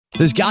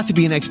There's got to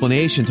be an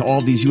explanation to all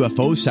of these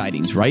UFO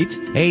sightings, right?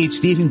 Hey, it's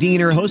Stephen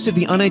Diener, host of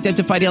the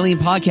Unidentified Alien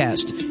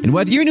Podcast. And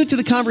whether you're new to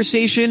the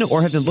conversation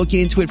or have been looking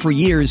into it for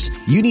years,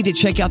 you need to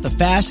check out the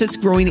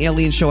fastest growing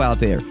alien show out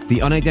there,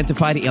 the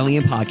Unidentified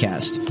Alien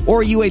Podcast,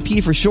 or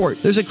UAP for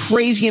short. There's a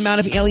crazy amount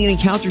of alien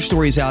encounter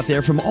stories out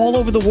there from all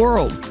over the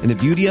world. And the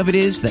beauty of it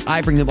is that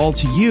I bring them all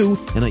to you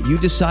and let you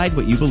decide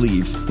what you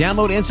believe.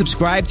 Download and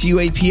subscribe to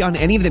UAP on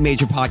any of the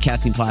major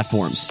podcasting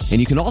platforms. And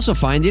you can also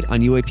find it on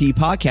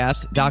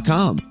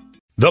UAPpodcast.com.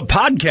 The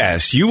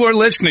podcast you are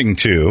listening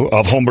to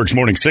of Holmberg's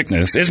Morning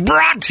Sickness is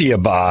brought to you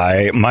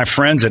by my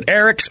friends at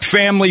Eric's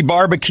Family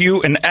Barbecue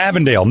in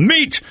Avondale.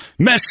 Meet,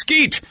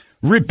 mesquite,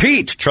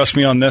 repeat. Trust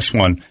me on this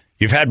one.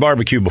 You've had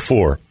barbecue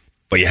before,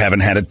 but you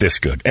haven't had it this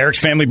good. Eric's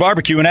Family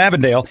Barbecue in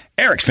Avondale,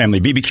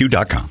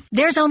 ericsfamilybbq.com.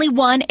 There's only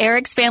one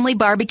Eric's Family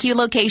Barbecue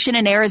location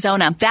in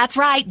Arizona. That's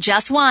right,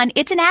 just one.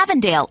 It's in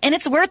Avondale, and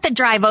it's worth the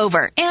drive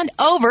over and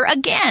over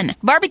again.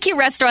 Barbecue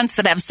restaurants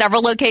that have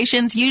several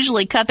locations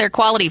usually cut their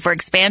quality for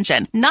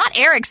expansion. Not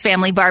Eric's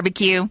Family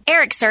Barbecue.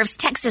 Eric serves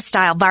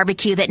Texas-style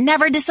barbecue that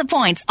never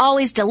disappoints,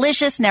 always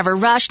delicious, never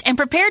rushed, and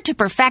prepared to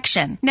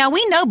perfection. Now,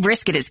 we know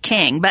brisket is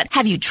king, but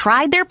have you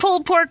tried their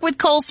pulled pork with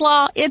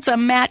coleslaw? It's a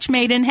match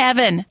made in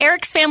heaven.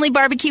 Eric's Family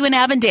Barbecue in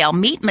Avondale.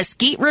 Meet,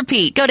 mesquite,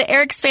 repeat. Go to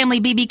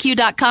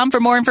ericsfamilybbq.com for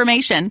more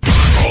information.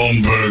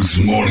 Holmberg's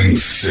Morning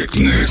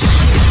Sickness.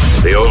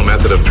 The old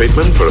method of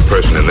treatment for a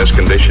person in this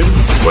condition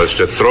was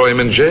to throw him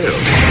in jail.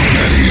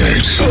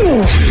 98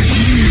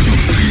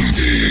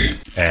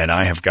 UPD. And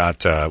I have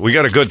got, we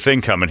got a good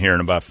thing coming here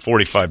in about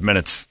 45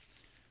 minutes.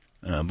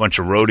 A bunch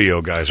of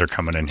rodeo guys are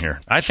coming in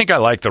here. I think I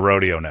like the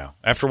rodeo now.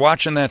 After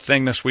watching that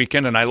thing this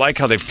weekend, and I like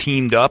how they've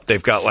teamed up.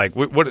 They've got like,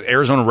 what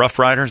Arizona Rough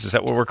Riders? Is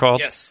that what we're called?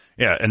 Yes.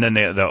 Yeah, and then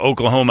the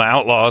Oklahoma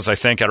Outlaws, I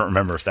think. I don't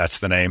remember if that's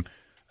the name.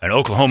 And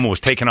Oklahoma was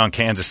taking on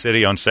Kansas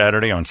City on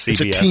Saturday on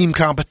CBS. It's a team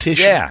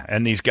competition. Yeah,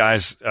 and these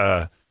guys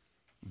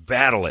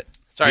battle it.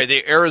 Sorry,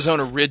 the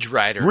Arizona Ridge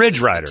Riders.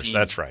 Ridge Riders,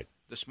 that's right.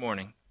 This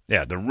morning.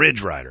 Yeah, the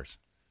Ridge Riders.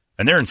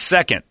 And they're in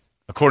second,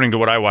 according to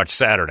what I watched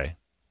Saturday.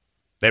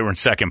 They were in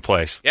second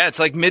place. Yeah, it's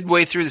like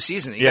midway through the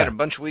season. You got a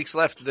bunch of weeks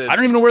left. I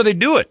don't even know where they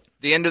do it.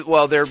 The end of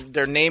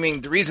they're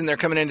naming. The reason they're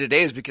coming in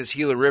today is because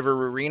Gila River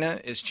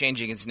Arena is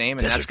changing its name,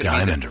 and Desert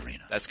Diamond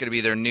Arena. That's going to be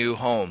their new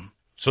home.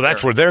 So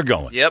that's where they're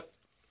going. Yep.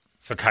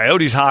 So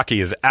Coyotes hockey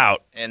is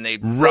out. And they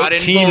brought in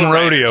team bull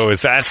rodeo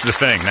riders. that's the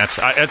thing. That's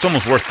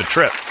almost worth the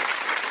trip.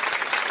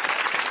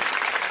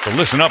 So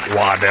listen up,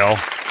 Waddell.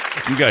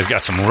 You guys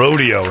got some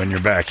rodeo in your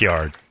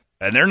backyard.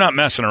 And they're not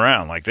messing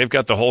around. Like, they've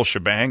got the whole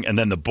shebang, and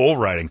then the bull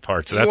riding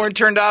part. So you weren't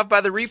turned off by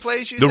the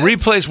replays, The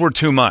replays were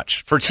too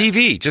much. For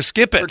TV, just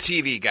skip it. For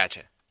TV,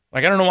 gotcha.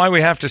 Like, I don't know why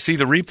we have to see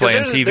the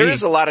replay on TV. There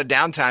is a lot of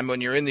downtime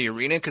when you're in the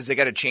arena because they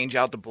got to change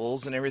out the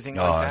bulls and everything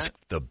like that. That's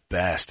the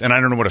best. And I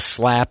don't know what a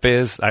slap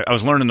is. I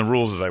was learning the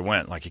rules as I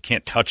went. Like, you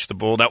can't touch the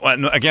bull.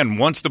 Again,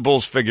 once the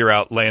bulls figure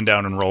out laying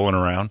down and rolling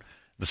around,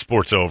 the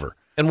sport's over.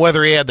 And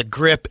whether he had the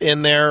grip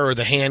in there or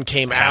the hand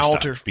came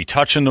out. Or be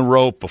touching the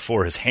rope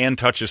before his hand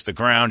touches the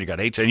ground. You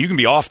got 8 seconds. You can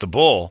be off the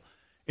bull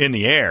in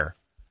the air,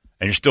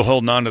 and you're still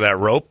holding on to that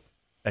rope.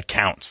 That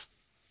counts.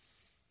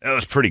 That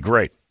was pretty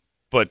great.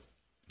 But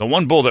the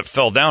one bull that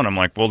fell down, I'm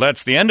like, well,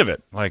 that's the end of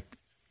it. Like,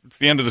 it's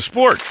the end of the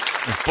sport.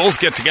 If bulls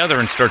get together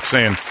and start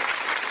saying,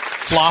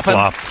 flopping,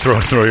 flop,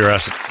 throw your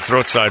ass, throw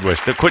it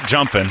sideways. They quit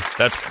jumping.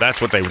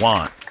 That's what they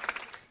want.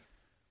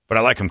 But I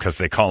like them because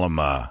they call them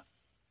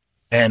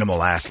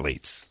animal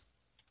athletes.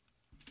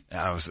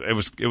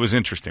 It was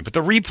interesting. But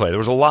the replay, there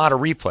was a lot of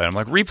replay. I'm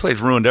like,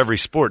 replay's ruined every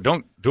sport.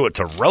 Don't do it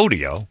to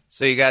rodeo.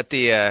 So you got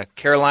the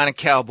Carolina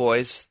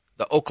Cowboys,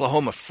 the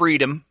Oklahoma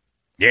Freedom.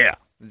 Yeah.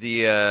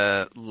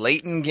 The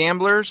Layton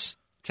Gamblers,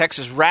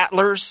 Texas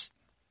Rattlers,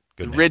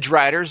 the Ridge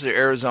Riders, the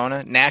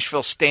Arizona,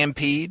 Nashville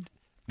Stampede.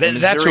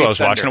 That's who I was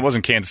watching. It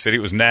wasn't Kansas City.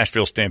 It was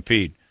Nashville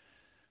Stampede.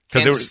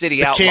 Kansas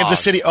City Outlaws. Kansas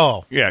City,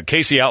 Yeah,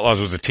 KC Outlaws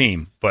was a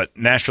team, but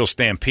Nashville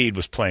Stampede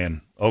was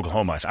playing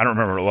Oklahoma. I don't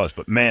remember what it was,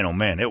 but man, oh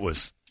man, it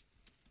was.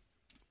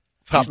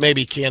 Thought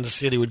maybe Kansas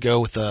City would go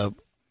with a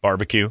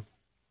barbecue.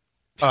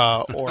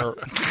 Or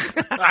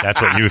that's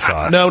what you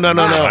thought. No.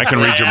 I can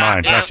read your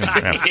mind.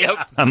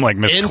 Yep. I'm like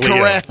Miss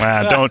Incorrect.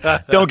 Cleo.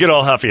 Don't get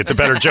all huffy. It's a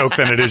better joke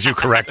than it is you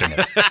correcting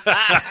it.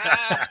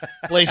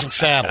 Blazing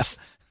Saddles.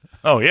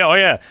 Oh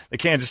yeah. The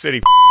Kansas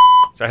City.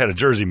 I had a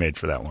jersey made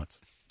for that once.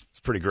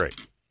 It's pretty great.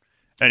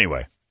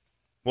 Anyway,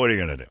 what are you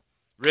going to do?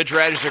 Ridge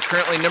Riders are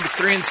currently number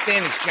 3 in the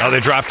standings, John. Oh,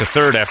 they dropped to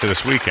 3rd after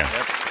this weekend.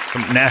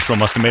 Yep. Nashville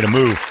must have made a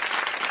move.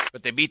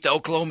 But they beat the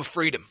Oklahoma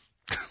Freedom.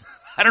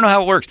 I don't know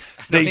how it works.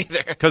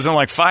 Because then,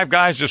 like, 5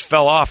 guys just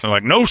fell off and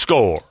like, no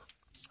score.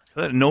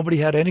 Nobody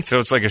had anything, so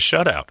it's like a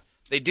shutout.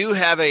 They do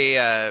have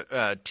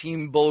a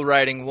Team Bull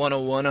Riding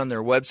 101 on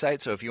their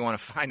website, so if you want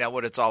to find out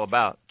what it's all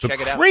about,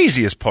 check it out. The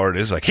craziest part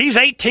is, like, he's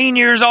 18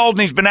 years old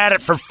and he's been at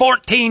it for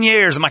 14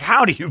 years. I'm like,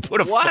 how do you put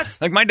a... What?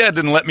 Like, my dad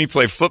didn't let me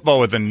play football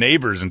with the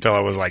neighbors until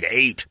I was, like,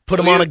 8. Put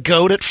him on a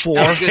goat at 4.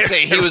 I was going to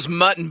say, he was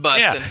mutton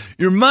busting. Yeah,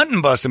 you're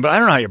mutton busting, but I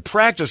don't know how you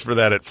practice for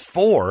that at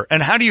 4.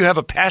 And how do you have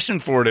a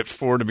passion for it at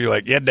 4 to be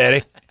like, yeah,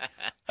 daddy,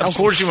 Of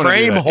course you want to do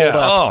frame that. hold Yeah.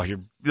 up? Oh, your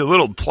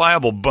little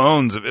pliable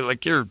bones,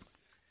 like you're.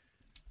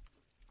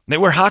 They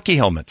wear hockey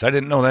helmets. I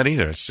didn't know that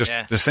either. It's just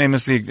the same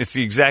as it's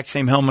the exact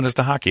same helmet as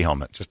the hockey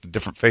helmet, just a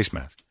different face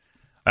mask.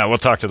 We'll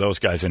talk to those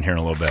guys in here in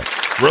a little bit.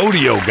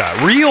 Rodeo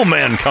guy, real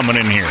man coming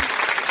in here.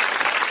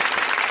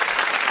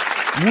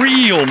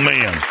 Real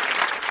man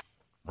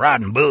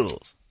riding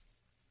bulls.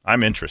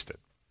 I'm interested.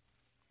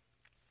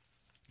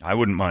 I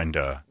wouldn't mind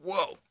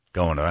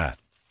going to that.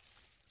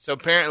 So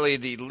apparently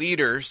the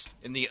leaders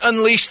in the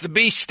Unleash the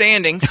Beast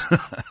standings,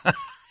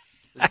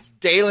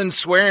 Dalen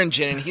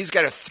Swearingen, and he's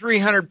got a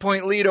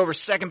 300-point lead over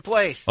second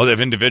place. Oh, they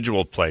have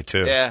individual play,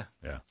 too. Yeah.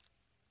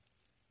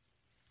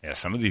 Yeah,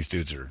 some of these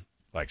dudes are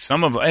like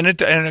some of and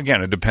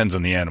again, it depends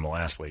on the animal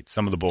athlete.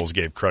 Some of the bulls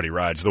gave cruddy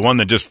rides. The one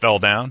that just fell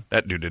down,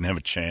 that dude didn't have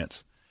a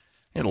chance.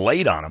 It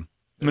laid on him.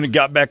 And when he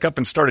got back up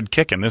and started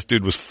kicking, this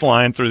dude was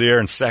flying through the air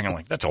in second.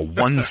 Like, that's a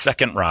 1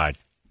 second ride.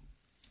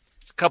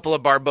 It's a couple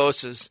of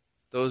Barbosas.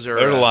 There's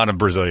a lot of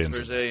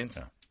Brazilians.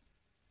 Yeah.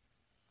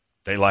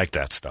 They like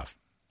that stuff.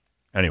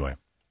 Anyway.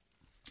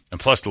 And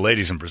plus the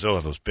ladies in Brazil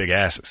have those big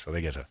asses, so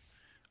they get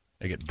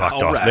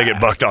bucked off. Right. They get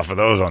bucked off of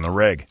those on the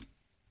rig.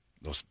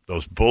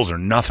 Those bulls are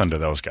nothing to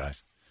those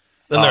guys.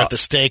 Then they're at the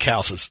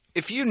steakhouses.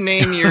 If you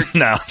name your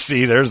now,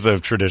 see, there's the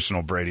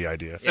traditional Brady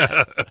idea.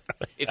 Yeah.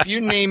 If you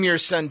name your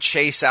son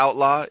Chase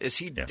Outlaw, is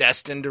he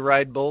destined to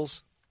ride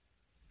bulls?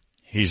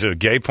 He's a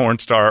gay porn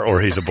star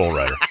or he's a bull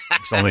rider.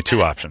 There's only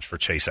two options for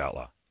Chase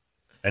Outlaw,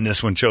 and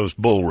this one chose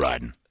bull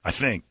riding. I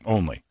think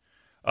only.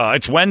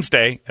 It's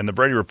Wednesday, and the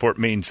Brady Report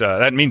means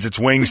that means it's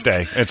Wings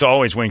Day. It's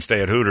always Wings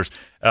Day at Hooters.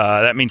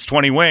 That means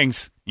 20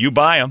 wings. You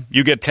buy them,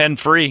 you get 10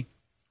 free.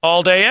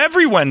 All day,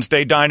 every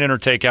Wednesday, dine in or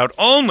take out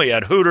only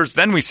at Hooters.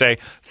 Then we say,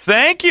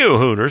 thank you,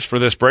 Hooters, for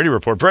this Brady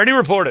Report. Brady,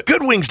 report it.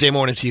 Good Wednesday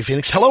morning to you,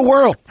 Phoenix. Hello,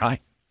 world.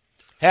 Hi.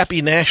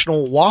 Happy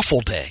National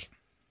Waffle Day.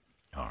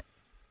 All right.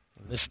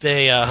 This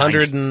day,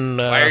 100 and...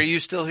 Why are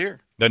you still here?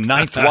 The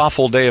 9th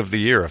waffle day of the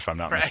year, if I'm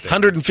not mistaken.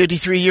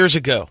 153 years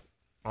ago,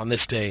 on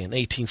this day in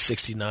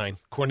 1869,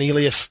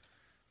 Cornelius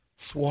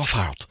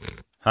Swarthout.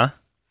 Huh?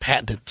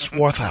 Patented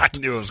Swarthout. I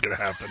knew it was going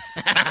to happen.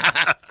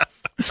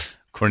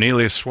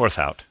 Cornelius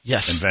Swarthout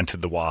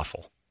invented the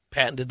waffle.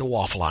 Patented the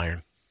waffle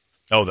iron.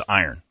 Oh, the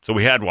iron. So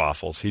we had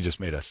waffles. He just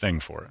made a thing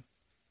for it.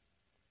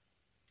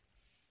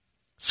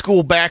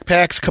 School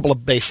backpacks, a couple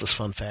of baseless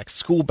fun facts.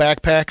 School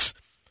backpacks,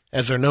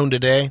 as they're known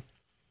today,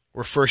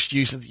 were first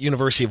used at the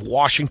University of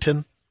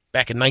Washington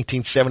back in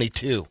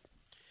 1972.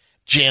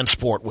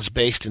 JanSport was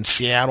based in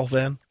Seattle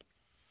then,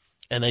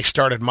 and they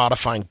started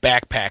modifying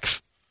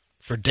backpacks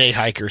for day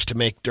hikers to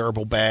make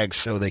durable bags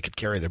so they could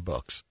carry their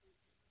books.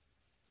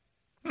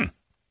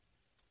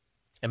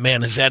 And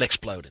man, has that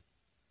exploded.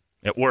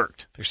 It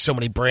worked. There's so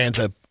many brands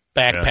of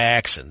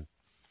backpacks and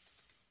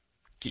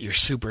get your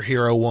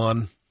superhero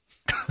one.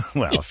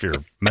 Well, if you're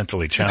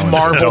mentally challenged.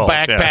 Marvel adult,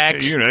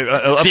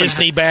 backpacks,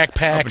 Disney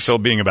backpacks. Up until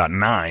being about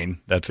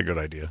 9, that's a good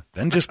idea.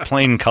 Then just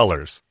plain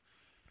colors.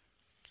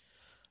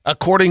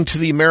 According to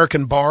the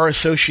American Bar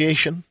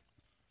Association,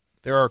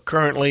 there are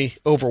currently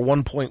over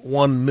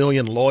 1.1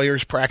 million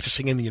lawyers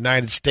practicing in the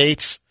United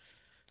States.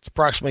 It's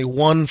approximately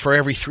 1 for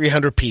every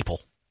 300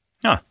 people.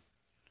 Huh.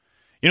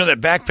 You know,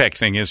 that backpack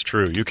thing is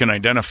true. You can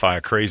identify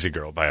a crazy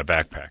girl by a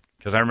backpack.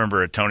 Because I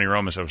remember at Tony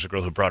Roma's, there was a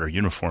girl who brought her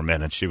uniform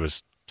in, and she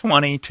was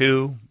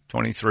 22,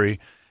 23,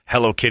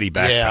 Hello Kitty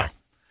backpack. Yeah.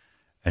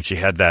 And she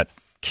had that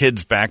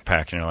kid's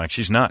backpack, and you're like,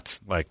 she's nuts.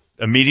 Like,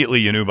 immediately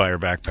you knew by her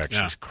backpack,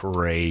 she's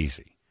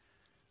crazy.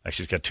 Like,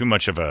 she's got too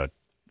much of a,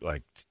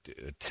 like,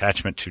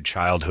 attachment to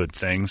childhood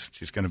things.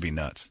 She's going to be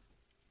nuts.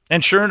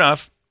 And sure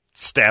enough,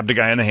 stabbed a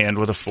guy in the hand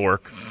with a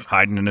fork,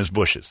 hiding in his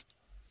bushes.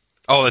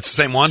 Oh, that's the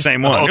same one?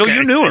 Same one. Oh, okay.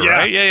 You knew her,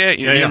 right? Yeah.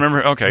 You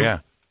remember? Okay, yeah.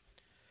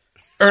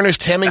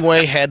 Ernest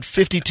Hemingway had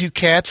 52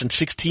 cats and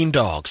 16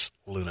 dogs.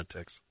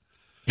 Lunatics.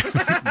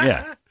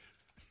 Yeah.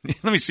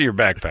 Let me see your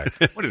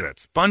backpack. What is that,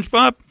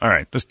 SpongeBob? All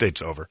right, this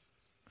date's over.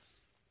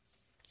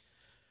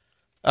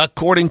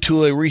 According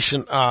to a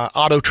recent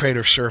Auto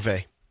Trader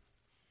survey,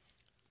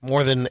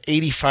 more than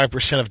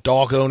 85% of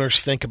dog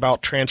owners think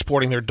about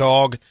transporting their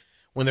dog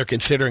when they're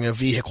considering a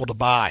vehicle to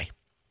buy.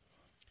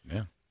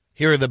 Yeah.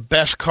 Here are the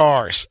best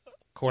cars,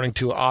 according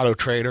to Auto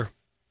Trader,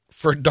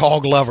 for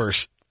dog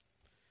lovers.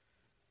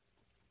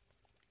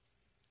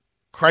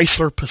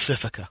 Chrysler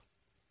Pacifica.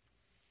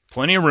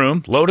 Plenty of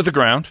room, low to the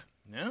ground.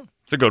 Yeah.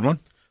 It's a good one.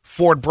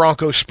 Ford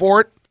Bronco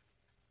Sport.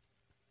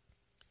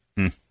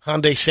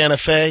 Hyundai Santa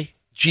Fe.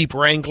 Jeep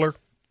Wrangler.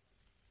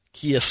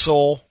 Kia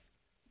Soul.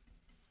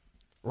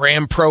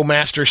 Ram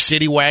ProMaster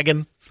City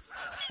Wagon.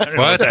 I don't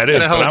know what that is,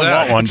 but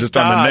I want one just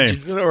on the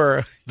name.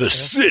 Or, the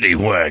City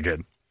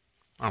Wagon.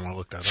 I don't want to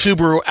look that up.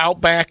 Subaru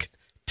Outback,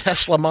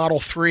 Tesla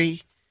Model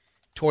 3,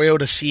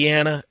 Toyota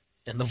Sienna,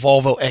 and the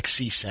Volvo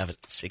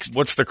XC60.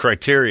 What's the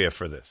criteria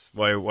for this?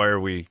 Why are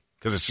we...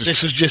 Because it's just...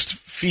 This is just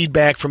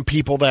feedback from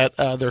people that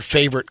their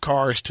favorite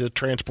cars to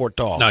transport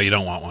dogs. No, you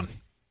don't want one.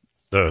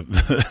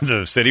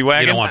 The City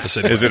Wagon? You don't want the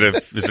City Wagon.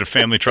 Is it a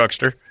family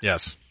truckster?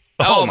 Yes.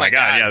 Oh, my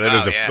God. Yeah,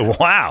 that is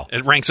wow.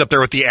 It ranks up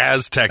there with the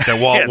Aztec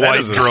that Walt that White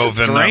is a drove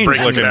in strange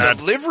Breaking looking Bad.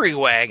 Delivery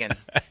wagon.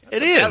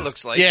 It is. That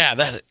looks like. Yeah,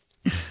 that.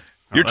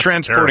 You're that's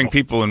transporting terrible.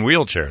 people in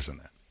wheelchairs in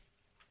that.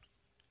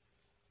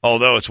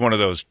 Although it's one of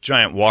those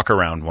giant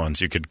walk-around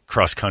ones, you could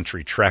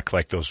cross-country trek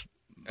like those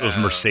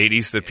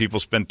Mercedes that people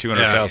spend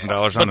 $200,000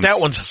 on. But that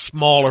one's a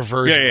smaller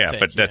version. Yeah, I think,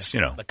 but that's,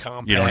 the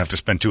compact. you don't have to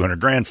spend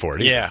 $200,000 for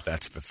it either. Yeah.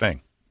 That's the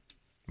thing.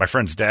 My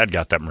friend's dad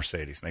got that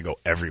Mercedes, and they go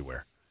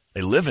everywhere.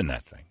 They live in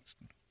that thing.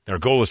 Their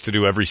goal is to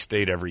do every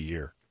state every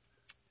year.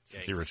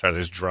 Since he retired, they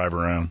just drive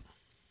around.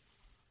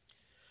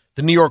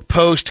 The New York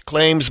Post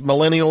claims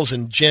millennials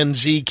and Gen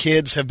Z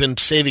kids have been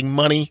saving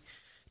money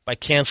by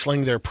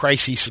canceling their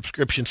pricey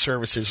subscription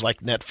services like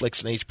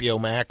Netflix and HBO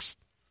Max,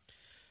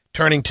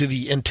 turning to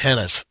the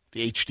antennas,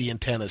 the HD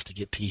antennas, to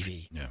get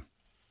TV. Yeah.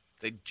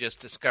 They just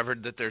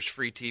discovered that there's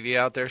free TV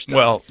out there still.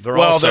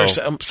 Well, there's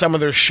some of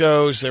their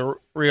shows they're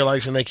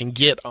realizing they can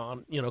get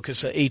on,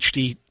 because the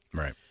HD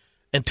right.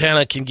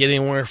 antenna can get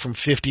anywhere from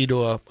 50 to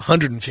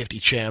 150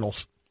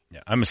 channels. Yeah,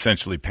 I'm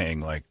essentially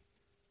paying like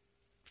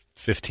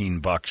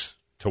 $15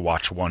 to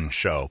watch one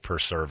show per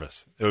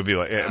service. It would be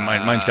like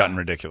mine's gotten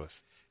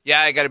ridiculous. Yeah,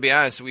 I got to be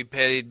honest. We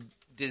paid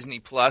Disney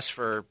Plus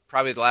for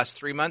probably the last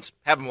 3 months.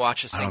 Haven't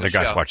watched a I single don't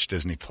think show. I've watched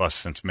Disney Plus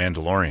since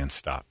Mandalorian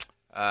stopped.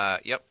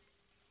 Yep.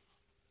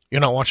 You're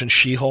not watching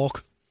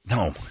She-Hulk?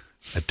 No,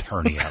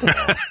 attorney out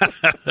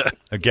there.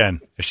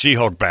 Again, a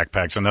She-Hulk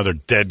backpack's another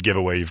dead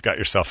giveaway. You've got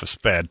yourself a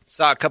sped.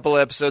 Saw a couple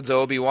of episodes of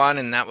Obi-Wan,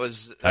 and that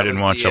was. I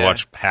didn't watch. I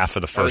watched half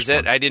of the That first was it.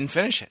 one. I didn't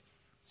finish it.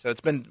 So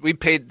it's been. We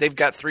paid. They've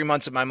got 3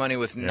 months of my money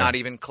with not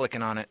even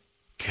clicking on it.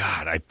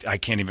 God, I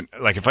can't even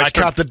if I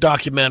caught the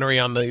documentary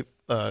on the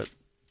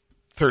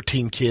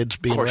 13 kids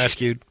being course you-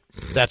 rescued.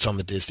 That's on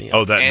the Disney.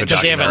 Oh, that And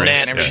because they have a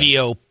documentary. Nat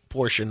Geo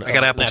portion. I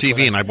got Apple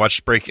TV, and I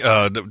watched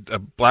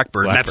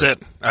Blackbird, and that's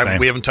it. Same.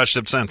 We haven't touched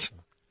it since.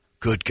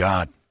 Good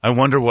God, I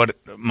wonder what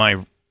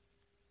my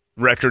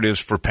record is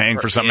for paying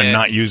for something and Yeah.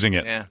 not using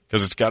it. Yeah.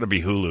 Because it's got to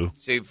be Hulu.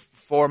 See,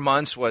 4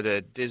 months. What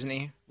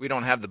Disney? We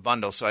don't have the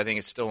bundle, so I think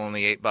it's still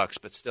only $8.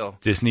 But still,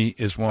 Disney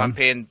is so one.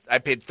 I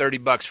paid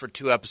 $30 for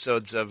 2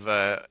 episodes of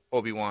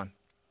Obi-Wan.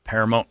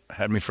 Paramount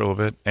had me for a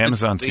little bit.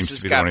 Amazon seems Lisa's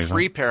to be the got one who's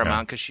free on.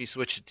 Paramount because she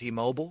switched to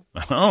T-Mobile.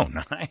 Yeah. Oh,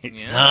 nice.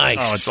 Nice.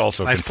 Oh, it's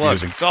also Nice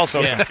confusing. plug. It's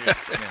also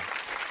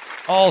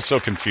also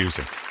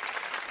confusing.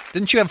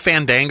 Didn't you have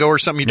Fandango or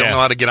something you don't Yeah. know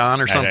how to get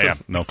on or something? Yeah,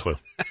 no clue.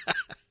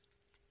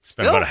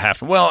 Spent about a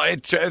half. Well,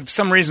 for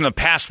some reason the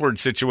password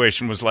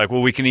situation was like,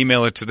 well, we can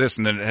email it to this,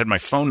 and then it had my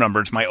phone number.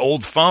 It's my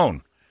old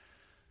phone.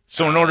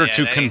 So in order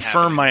to that ain't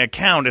confirm happening. my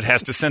account, it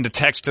has to send a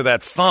text to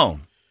that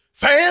phone.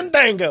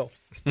 Fandango.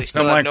 They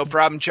still I'm have like, no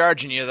problem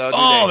charging you, though, do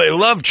Oh, they? they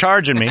love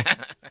charging me.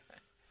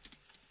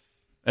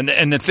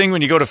 And the thing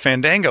when you go to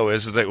Fandango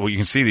is that, well, you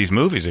can see these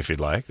movies if you'd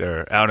like.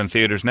 They're out in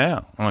theaters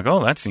now. I'm like,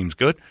 oh, that seems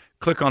good.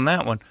 Click on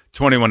that one.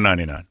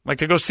 $21.99. Like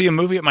to go see a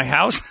movie at my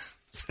house?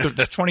 It's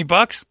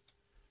 $20.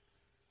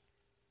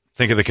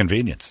 Think of the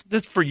convenience.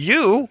 This for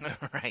you.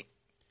 Right.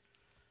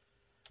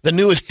 The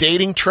newest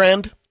dating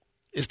trend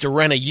is to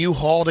rent a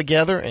U-Haul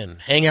together and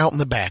hang out in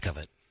the back of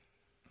it.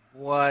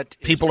 What?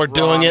 is People are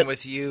doing wrong it,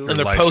 with you? and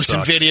they're life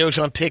posting sucks.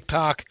 videos on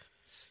TikTok.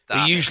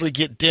 Stop They it. usually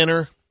get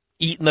dinner,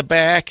 eat in the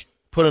back,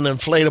 put an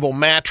inflatable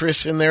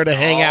mattress in there to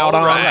hang out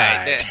on.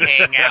 Right. To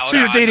hang out So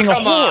you're on. dating a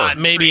Come whore.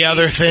 on, Maybe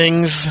other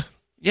things.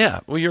 Yeah,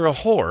 well, you're a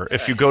whore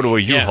if you go to a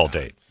U-Haul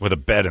date with a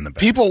bed in the back.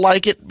 People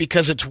like it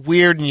because it's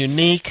weird and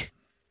unique.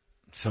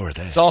 So are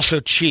they. It's also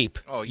cheap.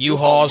 Oh, U-Haul's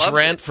U-Haul loves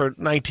rent it. for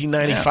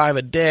 $19.95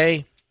 a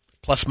day,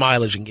 plus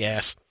mileage and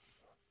gas.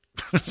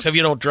 So if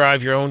you don't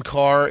drive your own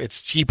car,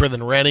 it's cheaper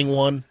than renting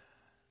one.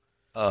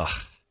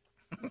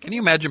 Can you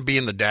imagine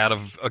being the dad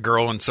of a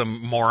girl and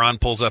some moron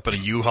pulls up in a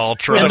U-Haul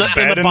truck? In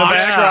the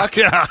box truck.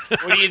 Yeah.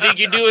 What do you think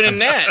you're doing in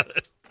that?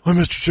 Hi,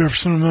 Mr.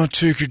 Jefferson. I'm going to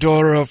take your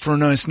daughter out for a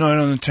nice night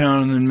on the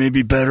town and then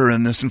maybe better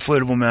in this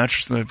inflatable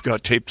mattress that I've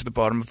got taped to the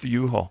bottom of the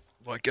U-Haul.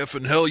 Like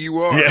effing hell you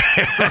are. All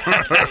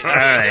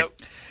right.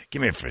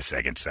 Give me it for a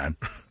second, son.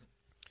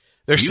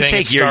 They're You saying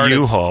take it your started-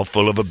 U-Haul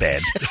full of a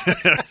bed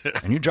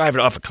and you drive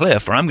it off a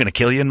cliff or I'm going to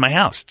kill you in my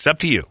house. It's up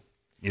to you.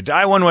 You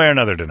die one way or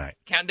another tonight.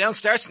 Countdown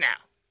starts now.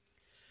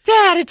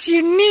 Dad, it's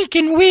unique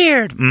and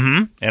weird.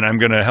 Mm-hmm. And I'm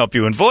going to help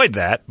you avoid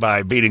that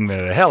by beating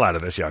the hell out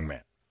of this young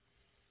man.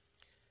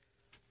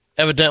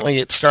 Evidently,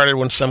 it started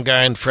when some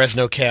guy in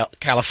Fresno,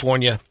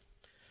 California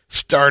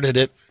started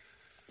it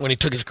when he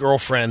took his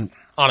girlfriend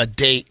on a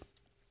date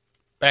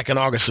back in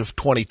August of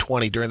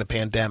 2020 during the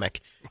pandemic.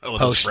 Well, it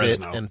is Posted it,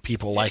 Fresno. and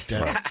people liked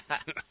it.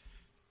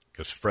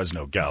 Because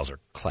Fresno gals are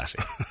classy.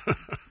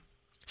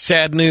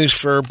 Sad news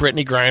for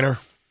Brittany Griner.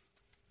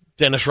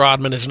 Dennis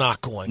Rodman is not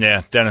going.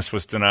 Yeah, Dennis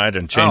was denied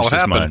and changed what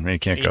his happened? mind. He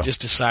can't He go.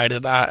 just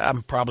decided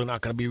I'm probably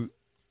not going to be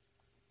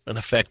an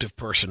effective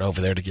person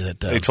over there to get it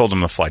done. They told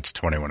him the flight's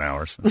 21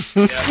 hours. Changed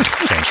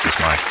his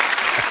mind.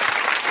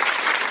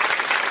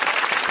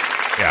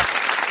 Yeah.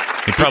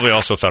 He probably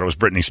also thought it was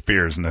Britney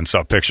Spears and then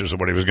saw pictures of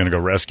what he was going to go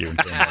rescue. And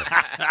came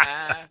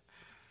back.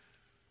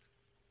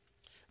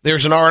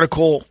 There's an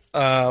article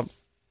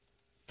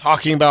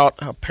talking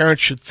about how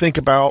parents should think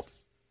about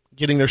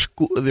getting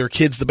their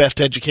kids the best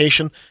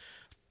education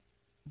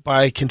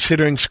by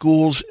considering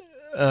schools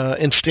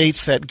in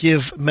states that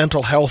give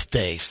mental health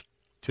days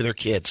to their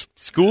kids.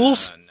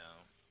 Schools? No.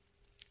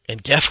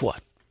 And guess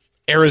what?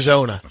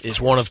 Arizona is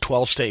one of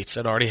 12 states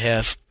that already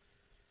has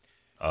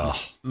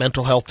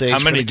mental health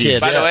days for the kids.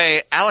 By the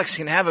way, Alex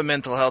can have a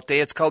mental health day.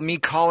 It's called me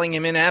calling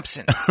him in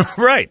absent.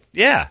 Right,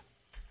 yeah.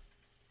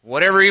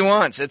 Whatever he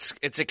wants. It's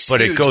excused.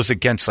 But it goes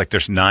against, like,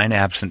 there's 9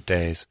 absent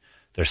days.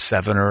 There's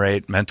 7 or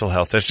 8 mental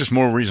health. There's just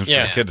more reasons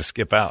for the kid to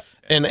skip out.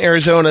 In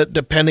Arizona,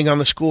 depending on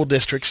the school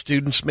district,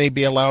 students may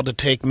be allowed to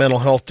take mental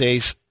health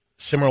days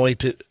similarly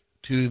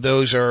to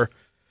those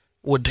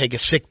would take a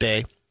sick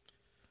day.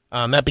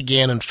 That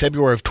began in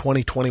February of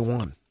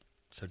 2021.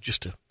 So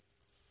just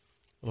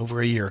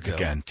over a year ago.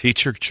 Again,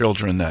 teach your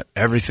children that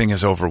everything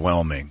is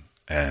overwhelming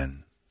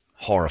and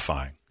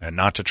horrifying, and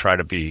not to try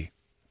to be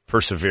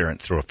perseverant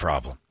through a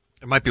problem.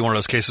 It might be one of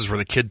those cases where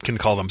the kid can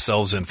call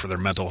themselves in for their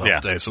mental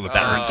health day, so the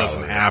parent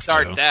doesn't have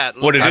start to. That.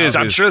 What it is,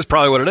 I'm sure that's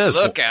probably what it is.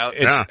 Look out.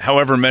 It's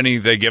however many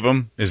they give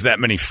them is that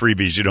many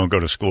freebies you don't go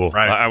to school.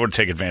 Right. I would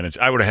take advantage.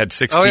 I would have had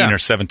 16 or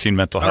 17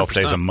 mental health 100%.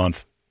 days a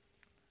month.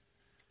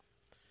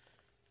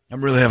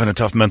 I'm really having a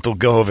tough mental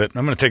go of it.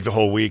 I'm going to take the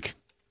whole week.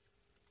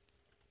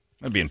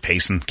 I'd be in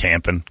Payson,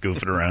 camping,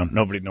 goofing around.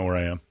 Nobody know where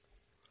I am.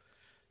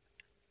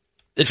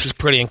 This is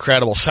pretty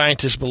incredible.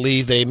 Scientists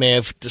believe they may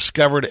have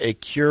discovered a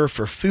cure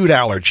for food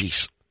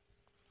allergies.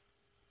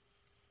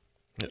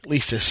 At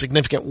least a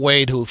significant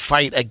way to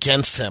fight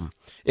against them.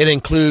 It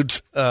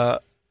includes a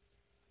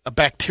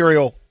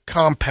bacterial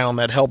compound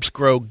that helps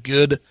grow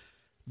good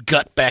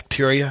gut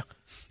bacteria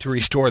to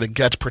restore the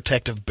gut's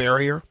protective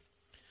barrier.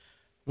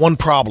 One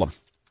problem.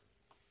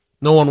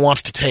 No one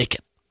wants to take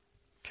it.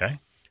 Okay.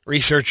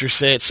 Researchers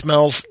say it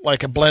smells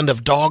like a blend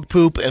of dog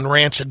poop and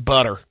rancid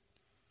butter.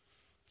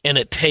 And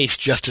it tastes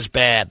just as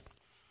bad.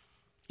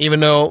 Even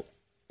though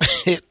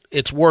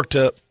it's worked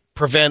to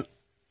prevent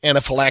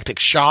anaphylactic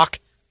shock.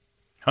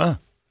 Huh.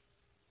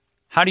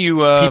 How do you...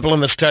 people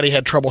in the study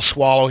had trouble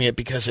swallowing it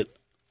because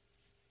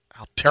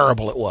how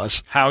terrible it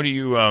was. How do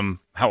you...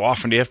 how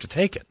often do you have to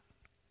take it?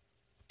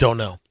 Don't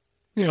know.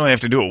 You only have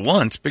to do it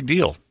once. Big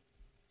deal.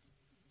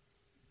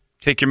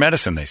 Take your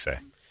medicine, they say.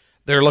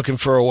 They're looking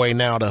for a way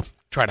now to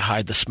try to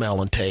hide the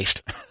smell and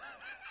taste.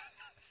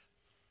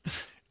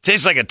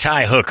 Tastes like a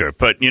Thai hooker,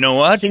 but you know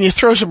what? Can you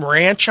throw some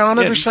ranch on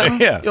it or something?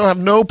 Yeah. You'll have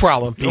no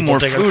problem. No more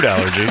food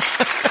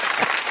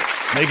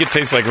allergies. Make it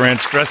taste like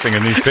ranch dressing,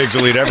 and these pigs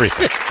will eat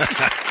everything.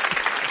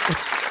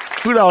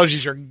 Food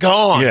allergies are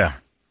gone. Yeah.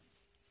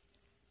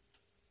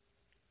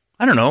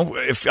 I don't know.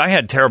 If I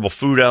had terrible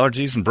food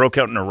allergies and broke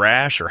out in a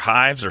rash or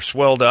hives or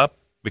swelled up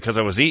because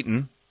I was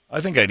eating, I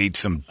think I'd eat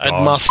some dog.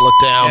 I'd muscle it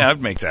down. Yeah,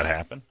 I'd make that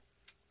happen.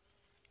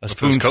 A If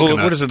it was spoonful.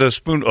 coconut. What is it? A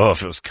spoon? Oh,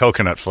 if it was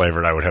coconut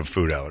flavored, I would have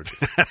food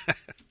allergies.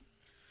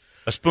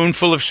 A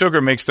spoonful of sugar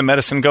makes the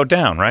medicine go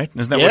down, right?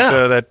 Isn't that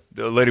what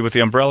that lady with the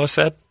umbrella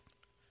said?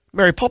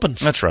 Mary Poppins.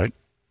 That's right.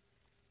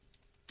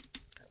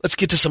 Let's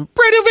get to some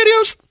radio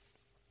videos.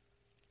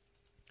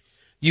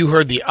 You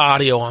heard the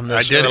audio on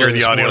this. I did hear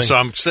the audio, morning. so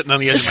I'm sitting on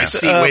the edge of my This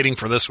is, seat waiting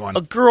for this one.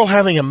 A girl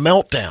having a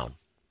meltdown.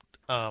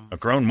 A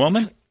grown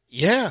woman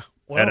Yeah.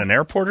 Well, at an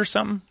airport or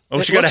something. Oh,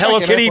 it she got a looks Hello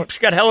like an Kitty. airport. She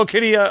got Hello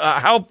Kitty.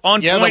 How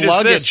on Yeah, point the is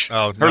luggage. this?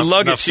 Oh, her enough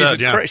luggage.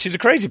 said, She's a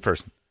crazy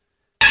person.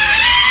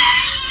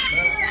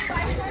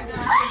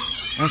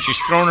 And she's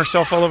throwing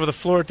herself all over the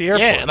floor at the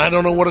airport. yeah, and I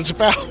don't know what it's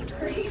about.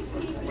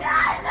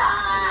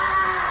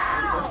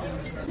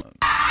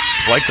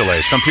 Flight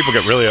delays. Some people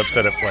get really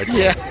upset at flight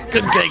delays. Yeah,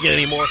 couldn't take it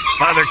anymore.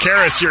 Father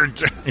Karras, your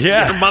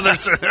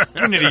mother's...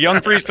 You need a young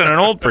priest and an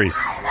old priest.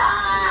 The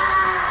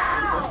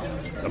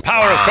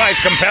power of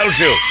Christ compels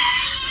you.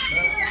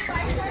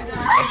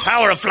 The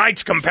power of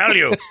flights compel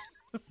you.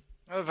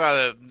 I love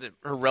how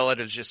her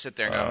relatives just sit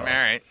there and go, all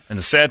right. And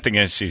the sad thing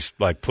is she's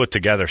like put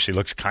together. She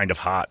looks kind of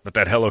hot. But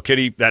that Hello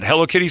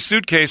Kitty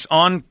suitcase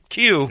on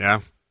cue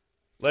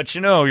lets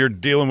you know you're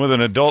dealing with an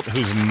adult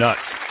who's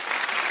nuts.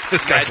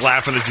 This guy's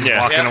laughing as he's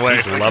walking away.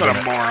 He's Like, loving what a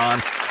it. moron.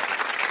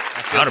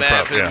 I feel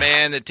bad for the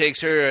man that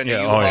takes her and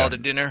U-Haul to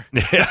dinner.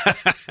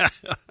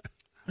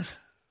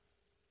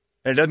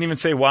 It doesn't even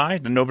say why.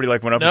 Nobody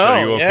went up and No, said, "Are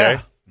you okay?"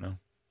 yeah. No.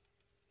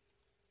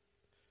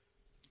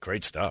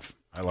 Great stuff.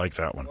 I like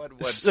that one. What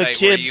This is a website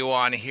kid- were you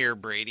on here,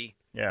 Brady?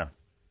 Yeah.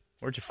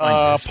 Where'd you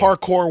find this?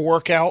 Parkour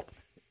workout.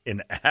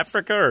 In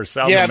Africa or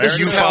South Yeah, America? this is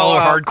You follow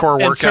how, hardcore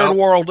in workout? third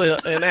world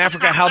in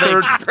Africa. How they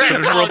Third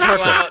world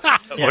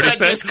parkour. What did he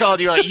say? just called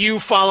you out. You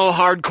follow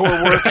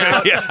hardcore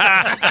workout.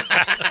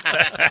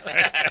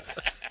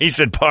 He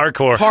said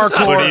parkour.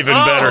 Parkour. But even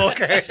better.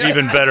 Okay.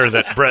 Even better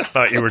that Brett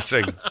thought you were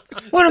saying,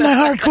 one of my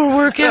hardcore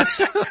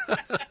workouts.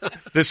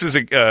 This is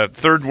a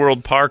third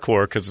world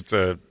parkour because it's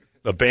a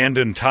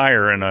abandoned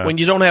tire and a When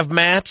you don't have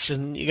mats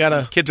and you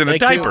gotta kid's in a make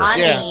do. diaper.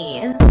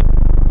 Yeah,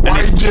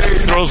 And he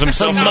throws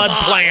himself a in mud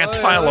a plant.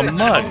 pile of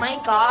mud. Oh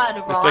my God,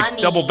 It's Ronnie. like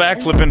double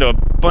backflip into a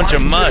bunch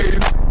of mud.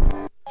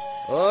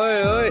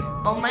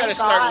 Oh my gotta God,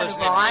 start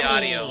listening to the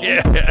Ronnie. audio.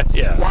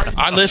 Yeah.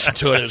 I listened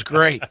to it. It was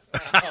great.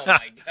 Oh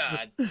my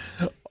God.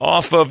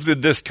 Off of the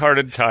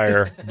discarded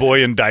tire,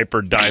 boy in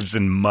diaper dives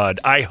in mud.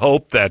 I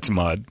hope that's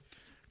mud,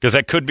 because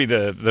that could be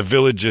the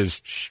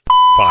village's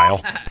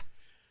pile.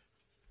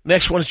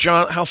 Next one's,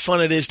 John, how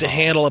fun it is to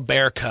handle a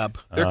bear cub.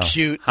 They're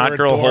cute. Hot They're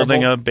girl adorable.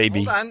 holding a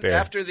baby Hold on. bear.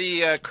 After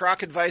the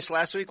croc advice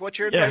last week, what's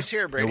your advice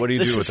here, Brady? What do you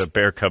This do with is- a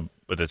bear cub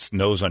with its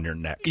nose on your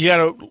neck? You got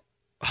to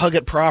hug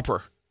it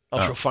proper.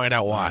 Else you'll find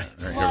out why.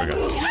 All right, here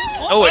we go.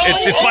 Oh,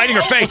 it's biting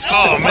her face.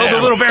 Oh, man. The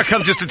little bear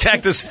cub just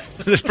attacked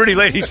this pretty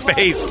lady's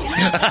face.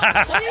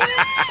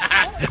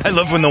 I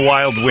love when the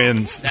wild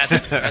wins.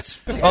 That's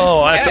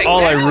Oh, that's Yeah,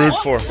 all I exactly. root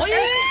for.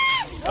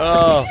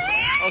 all of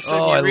a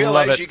sudden I you love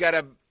realize it. you got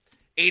a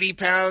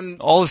 80-pound.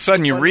 All of a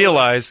sudden, you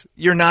realize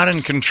you're not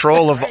in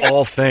control of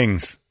all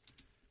things.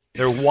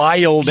 They're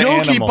wild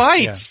Yogi animals.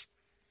 bites.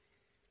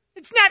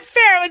 It's not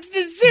fair. It's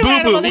the zoo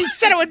animal. They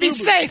said it would be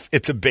safe.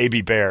 It's a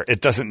baby bear.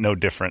 It doesn't know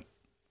different.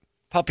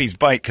 Puppies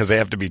bite because they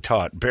have to be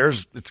taught.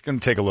 Bears, it's going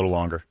to take a little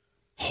longer.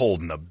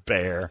 Holding a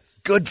bear.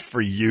 Good for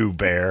you,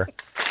 bear.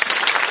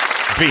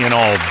 Being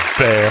all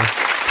bear.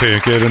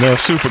 Can't get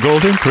enough Super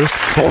Golden Crisp.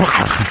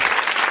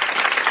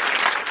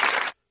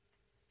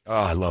 Oh,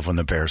 I love when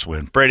the Bears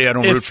win. Brady, I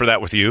don't root for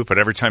that with you, but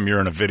every time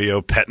you're in a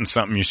video petting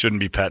something you shouldn't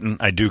be petting,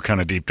 I do kind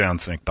of deep down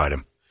think, bite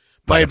him.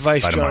 My Bite him.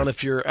 advice, Bite him John, hard.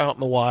 if you're out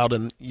in the wild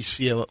and you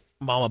see a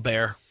mama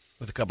bear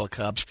with a couple of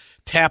cubs,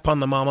 tap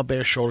on the mama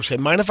bear's shoulder. Say,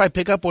 mind if I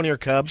pick up one of your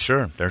cubs?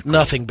 Sure. They're cool.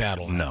 Nothing bad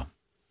will happen.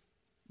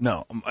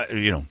 No.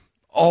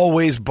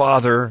 Always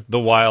bother the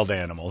wild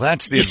animal.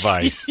 That's the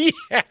advice.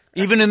 Yeah.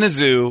 Even in the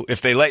zoo, if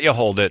they let you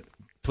hold it,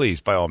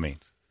 please, by all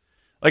means.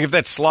 Like if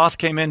that sloth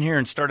came in here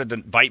and started to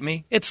bite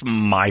me, it's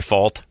my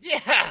fault.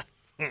 Yeah.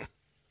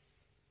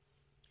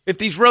 If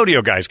these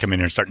rodeo guys come in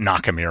here and start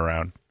knocking me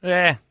around,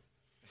 Well,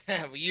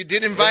 you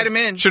did invite him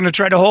in. shouldn't have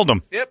tried to hold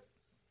them. Yep.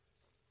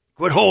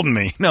 Quit holding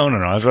me. No.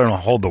 I was going to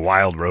hold the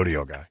wild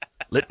rodeo guy.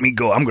 Let me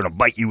go. I'm going to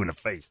bite you in the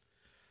face.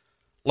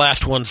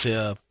 Last one's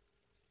a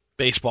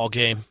baseball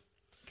game.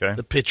 Okay.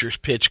 The pitcher's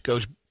pitch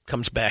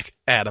comes back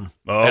at him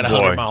Oh, at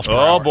 100 boy. miles per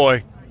hour. Oh,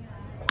 boy.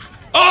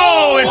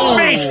 Oh, it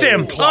faced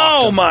him.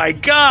 Oh, my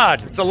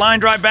God. It's a line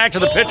drive back to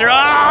the pitcher.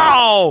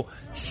 Oh,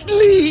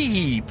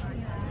 sleep.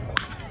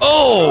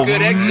 Oh,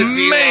 Good exit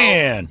velo.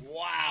 man.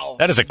 Wow.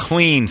 That is a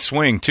clean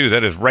swing, too.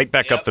 That is right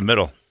back up the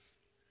middle.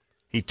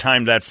 He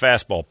timed that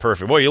fastball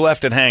perfect. Well, you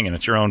left it hanging.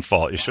 It's your own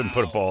fault. You shouldn't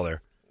put a ball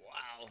there.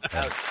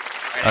 Wow.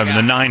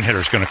 The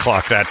 9-hitter's going to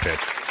clock that pitch.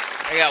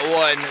 I got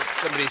one that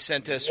somebody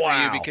sent us for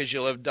Wow. you because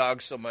you love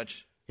dogs so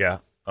much. Yeah.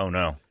 Oh,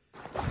 no.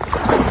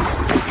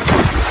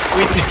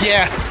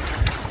 Yeah.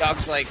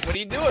 Dog's like, what are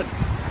you doing?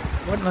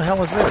 What in the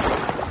hell is this?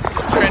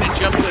 Trying to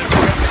jump the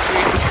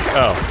creek.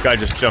 Oh, guy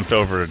just jumped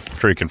over a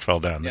creek and fell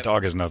down. The Yep.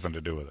 dog has nothing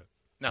to do with it.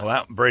 No.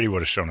 Well, Brady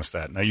would have shown us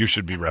that. Now, you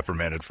should be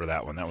reprimanded for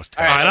that one. That was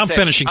All terrible. right, I'm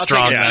finishing I'll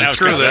strong, take a man. seat.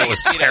 Screw that this.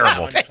 was Seat on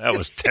terrible. that That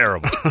was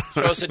terrible. one.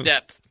 Show us a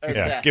depth. Or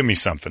Yeah, depth. give me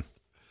something.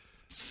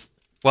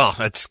 Well,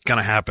 that's going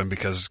to happen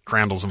because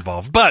Crandall's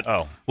involved. But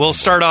Oh. we'll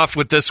start off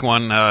with this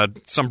one.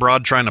 Some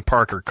broad trying to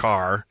park her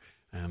car.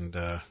 And,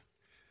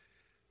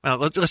 well,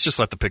 let's just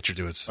let the picture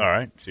do it. All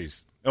right.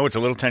 She's it's a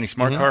little tiny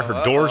smart car.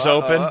 Her door's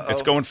open.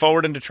 It's going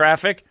forward into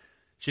traffic.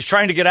 She's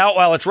trying to get out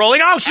while it's rolling.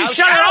 Oh, she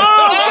shut her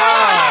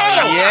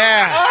own.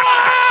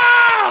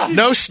 Yeah.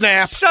 No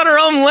snap. Shut her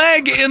own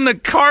leg in the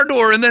car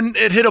door, and then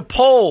it hit a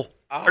pole.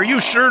 Are you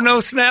sure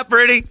no snap,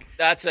 Brady?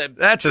 That's a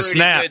That's a pretty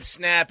snap. Good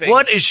snapping.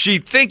 What is she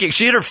thinking?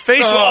 She hit her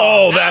face.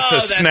 Oh, that's a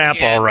that's- snap,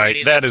 yeah, all right.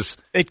 Brady, That that's- is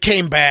It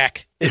came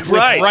back. It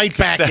went right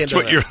back That's into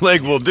what it. your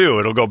leg will do.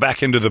 It'll go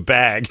back into the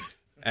bag.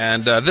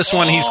 And this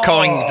one he's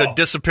calling the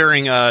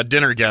disappearing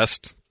dinner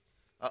guest.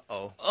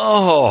 Uh-oh.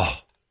 Oh,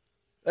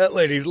 that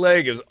lady's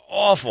leg is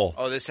awful.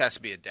 Oh, this has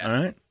to be a death. All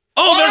right.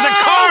 Oh, there's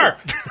a car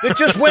that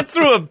just went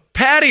through a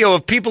patio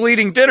of people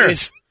eating dinner.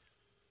 It's-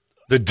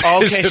 The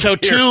Okay, so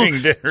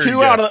disappearing dinner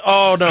two out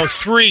of the,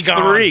 3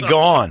 gone. 3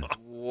 gone.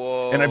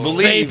 Whoa. And I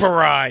believe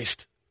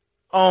Vaporized.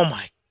 Oh,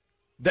 my.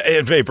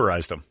 it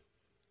vaporized them.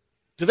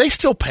 Do they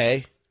still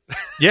pay?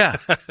 Yeah.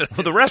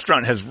 Well, the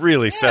restaurant has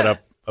really set up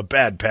a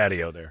bad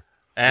patio there.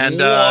 And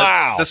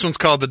Wow. this one's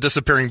called the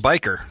disappearing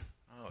biker.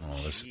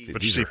 Put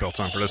Put your seatbelts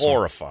on for this one.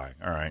 Horrifying.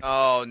 All right.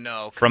 Oh,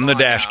 no. From Come the on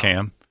dash now.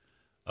 cam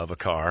of a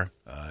car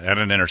at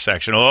an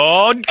intersection.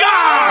 Oh,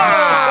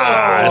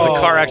 God! There's a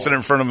car accident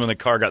in front of him, and the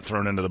car got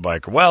thrown into the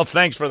biker. Well,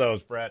 thanks for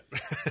those, Brett.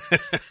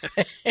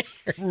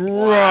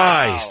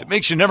 Christ. It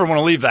makes you never want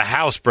to leave the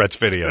house, Brett's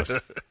videos.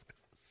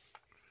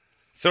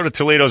 So do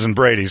Toledo's and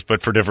Brady's,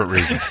 but for different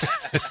reasons.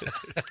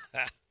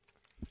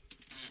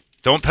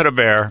 Don't pet a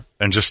bear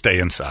and just stay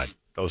inside.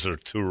 Those are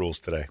 2 rules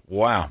today.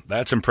 Wow,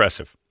 that's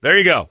impressive. There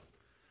you go.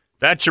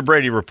 That's your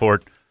Brady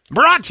Report.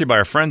 Brought to you by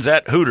our friends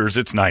at Hooters.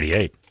 It's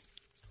 98.